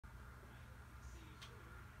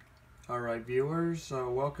Alright viewers,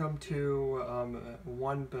 welcome to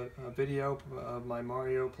one video of my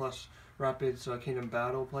Mario plus Rabbids Kingdom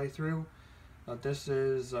Battle playthrough. This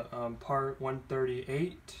is part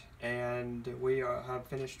 138, and we have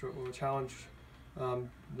finished challenge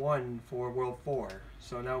 1 for World 4.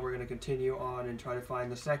 So now we're going to continue on and try to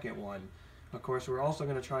find the second one. Of course, we're also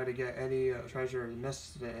going to try to get any treasure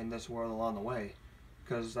missed in this world along the way,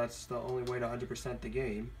 because that's the only way to 100% the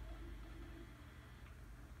game.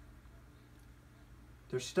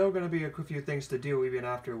 There's still going to be a few things to do even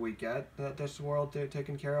after we get this world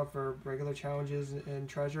taken care of for regular challenges and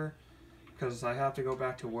treasure. Because I have to go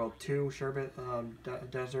back to World 2, Sherbet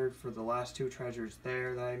Desert, for the last 2 treasures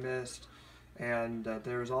there that I missed. And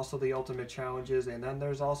there's also the ultimate challenges, and then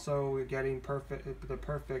there's also getting the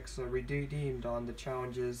perfects redeemed on the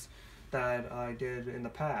challenges that I did in the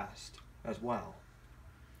past as well.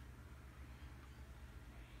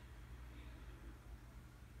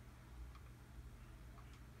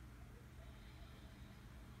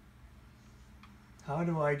 How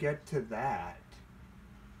do I get to that?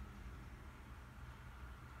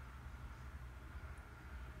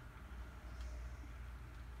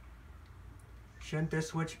 Shouldn't this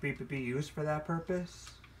switch be used for that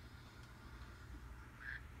purpose?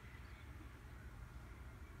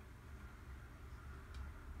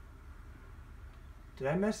 Did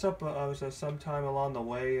I mess up sometime along the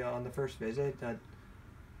way on the first visit?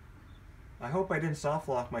 I hope I didn't soft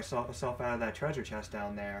lock myself out of that treasure chest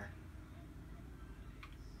down there.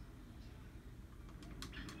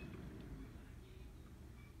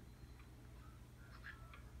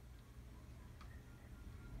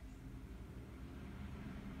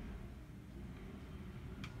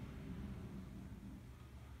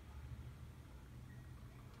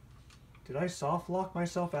 Did I soft lock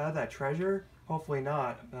myself out of that treasure? Hopefully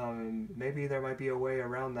not. Maybe there might be a way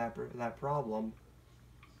around that problem.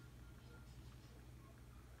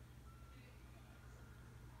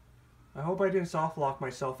 I hope I didn't soft lock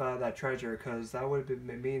myself out of that treasure, because that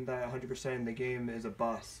would mean that 100% in the game is a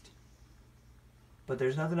bust. But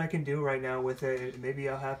there's nothing I can do right now with it. Maybe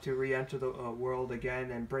I'll have to re-enter the world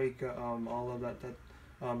again and break all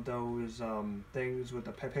of those things with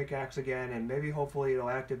the pickaxe again, and maybe hopefully it'll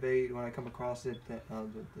activate when I come across it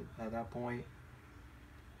at that point.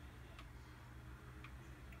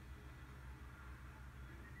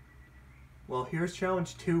 Well, here's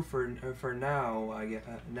challenge 2 for now.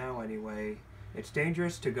 Now anyway, it's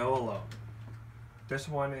dangerous to go alone. This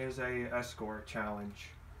one is a escort challenge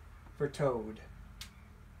for Toad.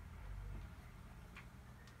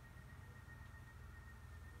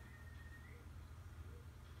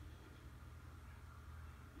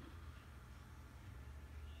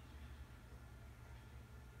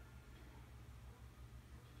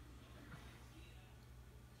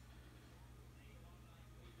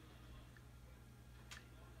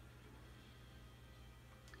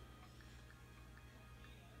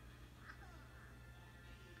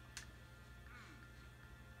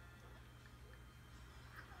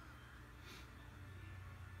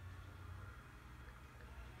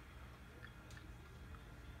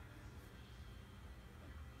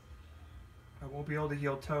 I won't be able to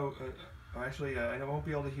heal Toad. Actually, I won't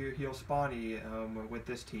be able to heal Spawny with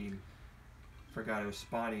this team. Forgot it was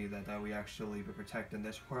Spawny that we actually protect in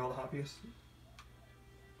this world, obviously.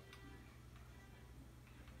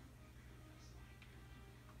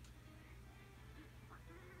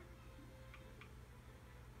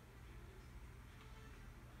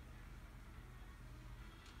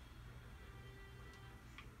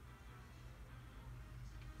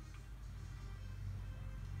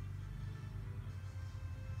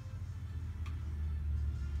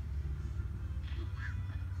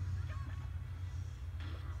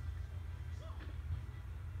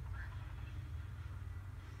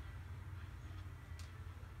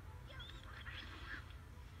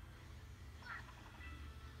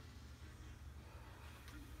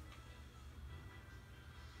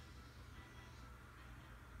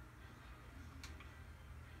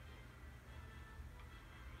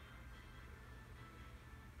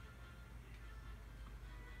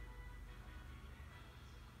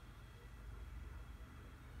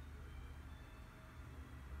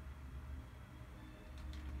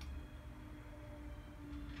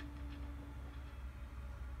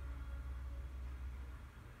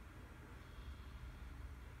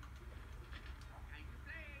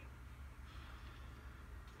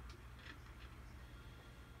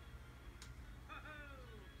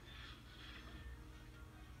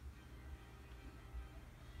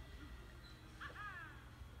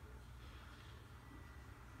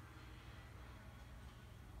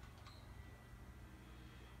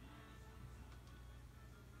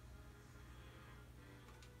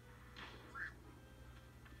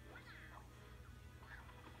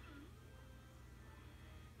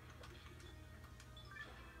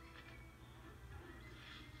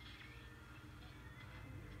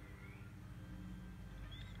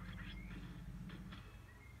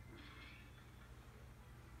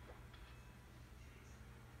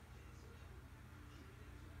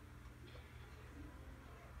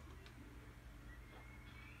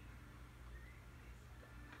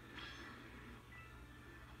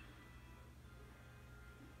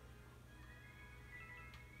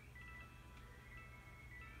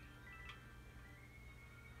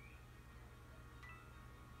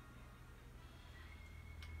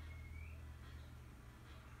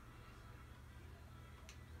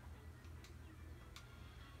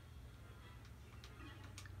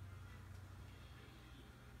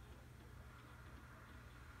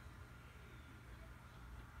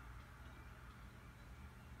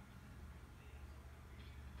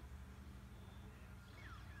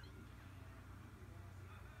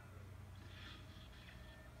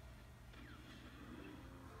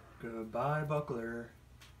 Goodbye, Buckler.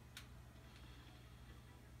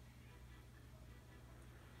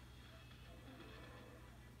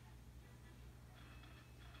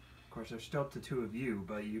 Of course, there's still up to 2 of you,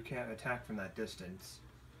 but you can't attack from that distance.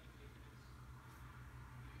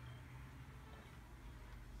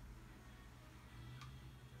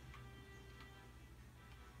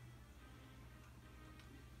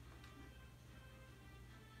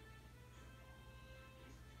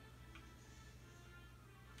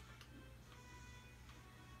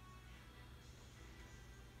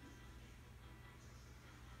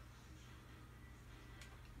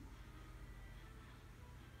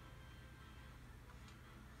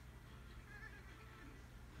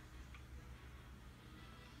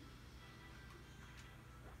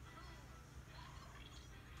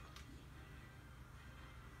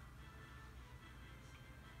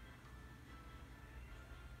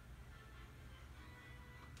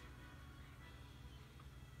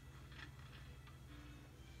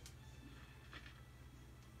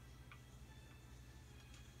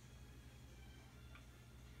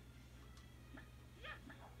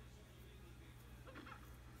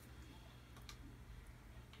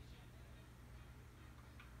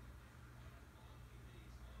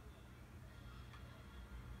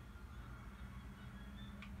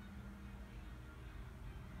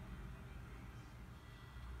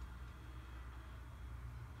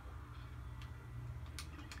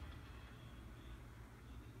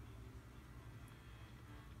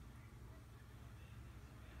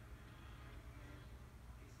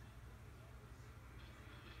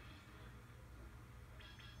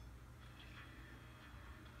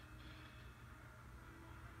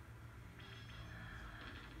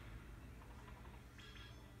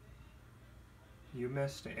 You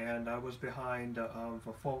missed, and I was behind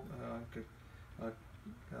for full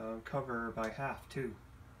cover by half, too.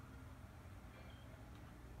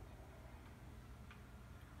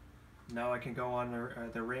 Now I can go on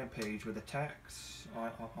the rampage with attacks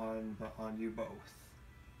on you both.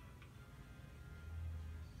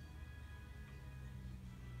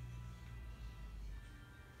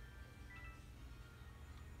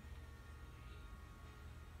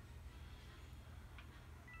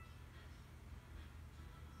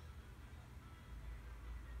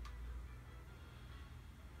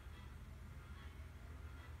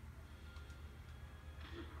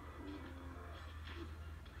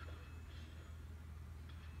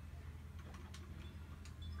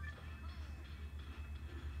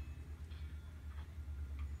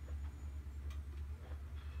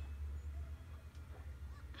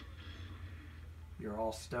 You're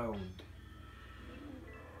all stoned.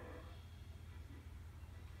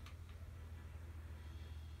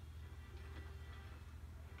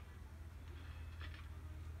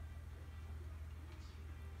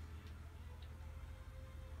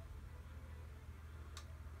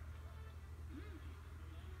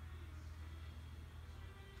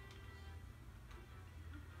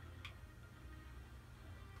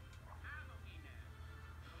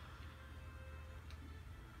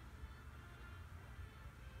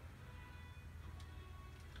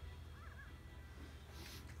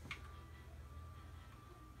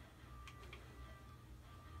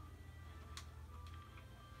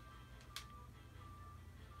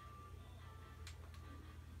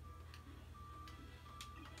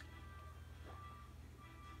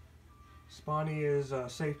 Spawny is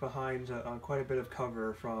safe behind quite a bit of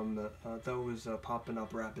cover from those popping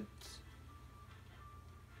up Rabbids.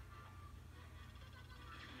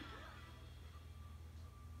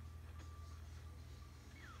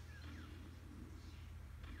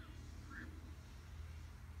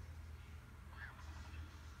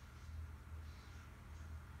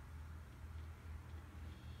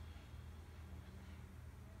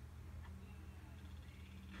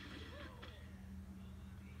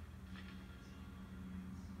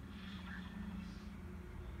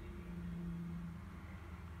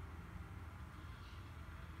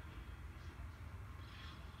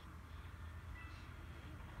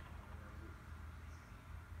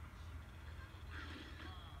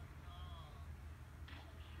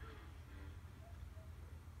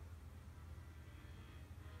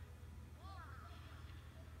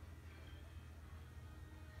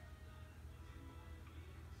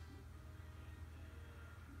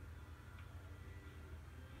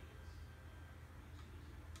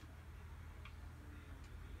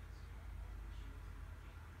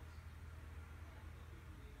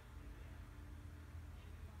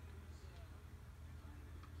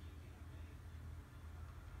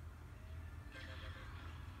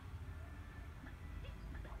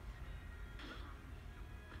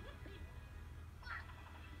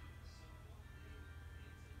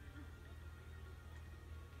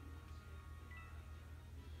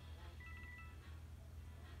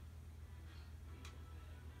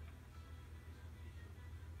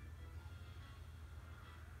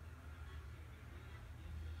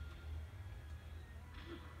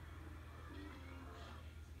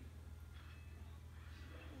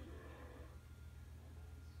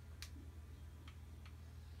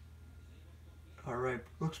 Alright,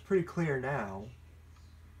 looks pretty clear now.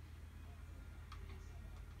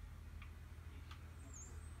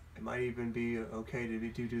 It might even be okay to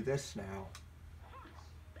do this now.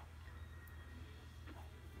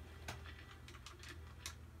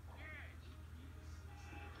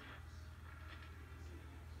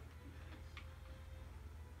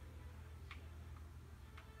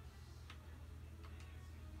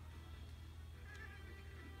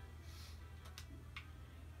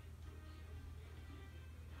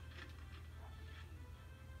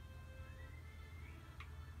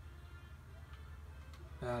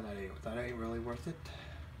 That ain't really worth it.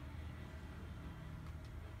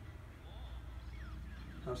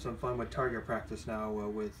 Have some fun with target practice now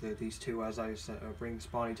with these two as I bring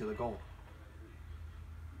Spawny to the goal.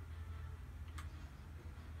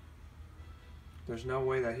 There's no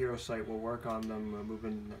way that hero sight will work on them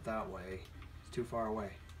moving that way. It's too far away.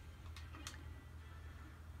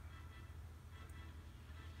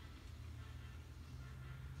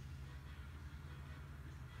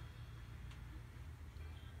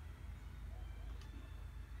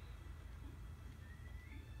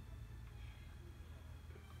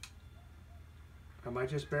 I might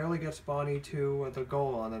just barely get Spawny to the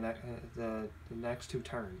goal on the next 2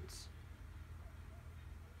 turns.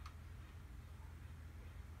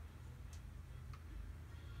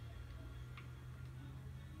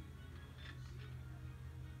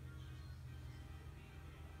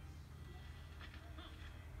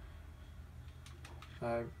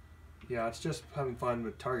 Yeah, it's just having fun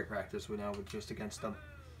with target practice now with just against them.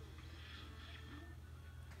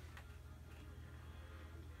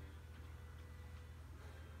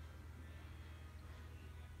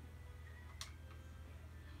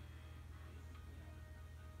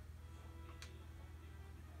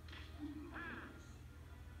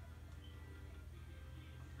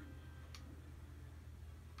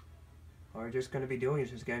 All we're just going to be doing is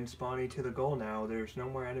just getting Spawny to the goal now. There's no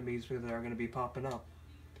more enemies that are going to be popping up.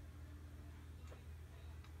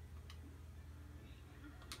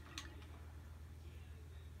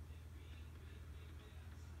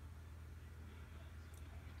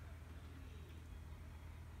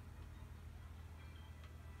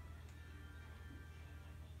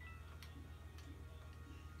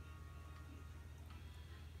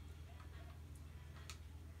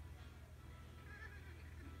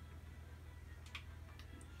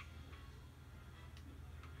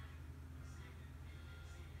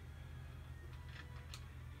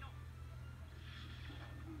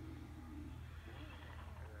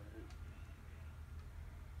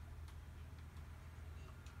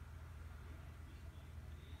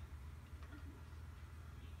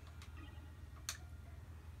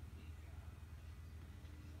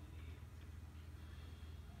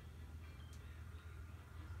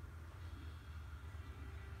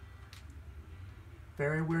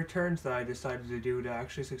 Very weird turns that I decided to do to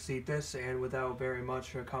actually succeed this, and without very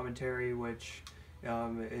much commentary, which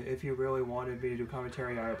if you really wanted me to do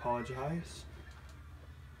commentary, I apologize.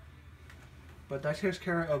 But that takes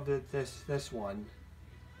care of this one.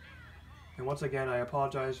 And once again, I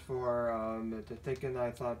apologize for thinking that I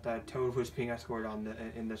thought that Toad was being escorted on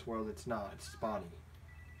in this world. It's not. It's Spawny.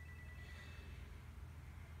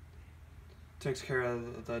 Takes care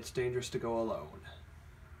of that it's dangerous to go alone.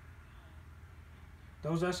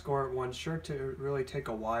 Those escort ones sure to really take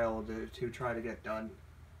a while to try to get done.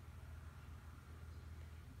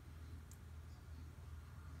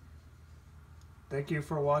 Thank you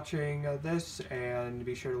for watching this, and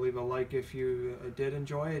be sure to leave a like if you did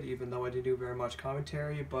enjoy it, even though I didn't do very much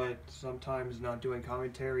commentary, but sometimes not doing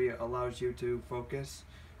commentary allows you to focus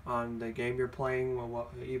on the game you're playing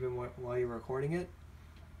even while you're recording it.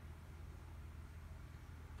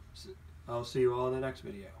 I'll see you all in the next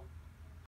video.